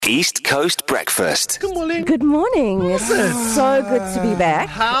East Coast Breakfast. Good morning. Good morning. It's so good to be back.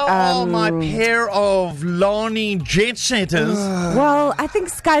 How are my pair of laanie jet setters? Well, I think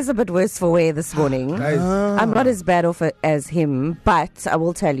Sky's a bit worse for wear this morning. I'm not as bad off as him, but I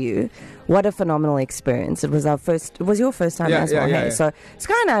will tell you, what a phenomenal experience. It was your first time as well. Hey? So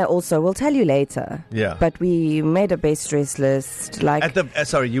Sky and I also, we'll tell you later. Yeah. But we made a best dress list. Like At the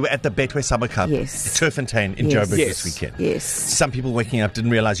you were at the Betway Summer Cup. Yes. Turffontein in Yes. Joburg Yes. this weekend. Yes. Some people waking up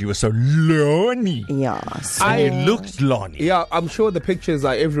didn't realize you were so laanie. Yeah. So You looked laanie. Yeah, I'm sure the pictures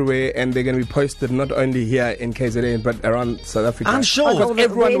are everywhere and they're going to be posted not only here in KZN but around South Africa. I'm sure. all the,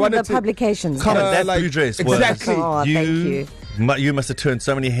 everyone in wanted the to- publications. Colin, Yeah. that like- blue dress exactly. was... Oh, thank you. You must have turned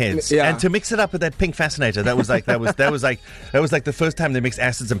so many heads, Yeah. and to mix it up with that pink fascinator, that was like the first time they mixed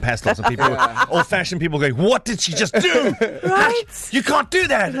acids and pastels, and people, old-fashioned people, going, "What did she just do? Right? You can't do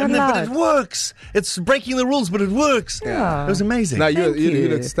that!" You're And not but it allowed. works. It's breaking the rules, but it works. Yeah. It was amazing. Now Thank you you.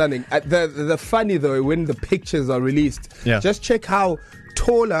 look stunning. The funny though, when the pictures are released, Yeah. just check how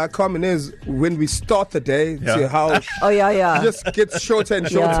taller Carmen is when we start the day Yeah. to how Oh, yeah. it just gets shorter and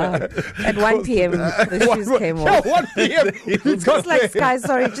shorter. Yeah. At 1 p.m., the shoes came off. 1 p.m. It's like, Sky,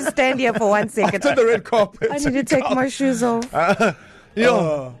 sorry, just stand here for 1 second. to the red carpet. I need to take my shoes off.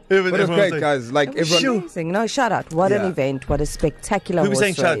 Yeah. But it was Everyone great, like, guys. Like It was everyone. amazing. No, shout out. What an Yeah. event. What a spectacular Who was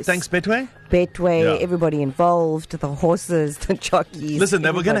saying horse shout? race. Thanks, Betway. Betway, Yeah. everybody involved, the horses, the jockeys. Listen, they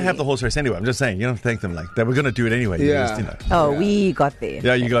were going to everybody. have the horse race anyway. I'm just saying, you don't thank them like they were going to do it anyway. Yeah. You just, Oh, we got there.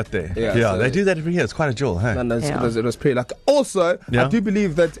 Yeah, you got there. Yeah, Yeah, so- they do that every year. It's quite a jewel, huh? And Yeah. it was pretty lucky. Also, Yeah. I do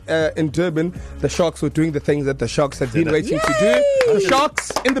believe that in Durban, the Sharks were doing the things that the Sharks have been they? waiting to Yay! do. The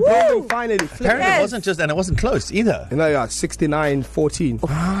Sharks in the building finally. Apparently, Yes. it wasn't just, and it wasn't close either. You know, yeah, 69-14.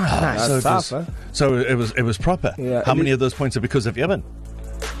 Nice. So That's tough, it was proper. Yeah. How many of those points are because of Evan?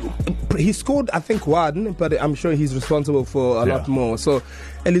 He scored, I think, one, but I'm sure he's responsible for a lot more. So,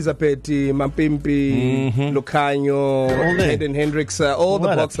 Elizabeth, Mampimpi, Lucanio, All there. Hayden Hendricks, all the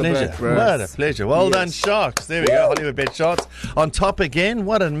What a box are pleasure. back, bro. What a pleasure. Well Yes. done, Sharks. There we go. Hollywood Bet Shots on top again.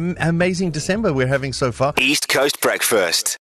 What an amazing December we're having so far. East Coast Breakfast.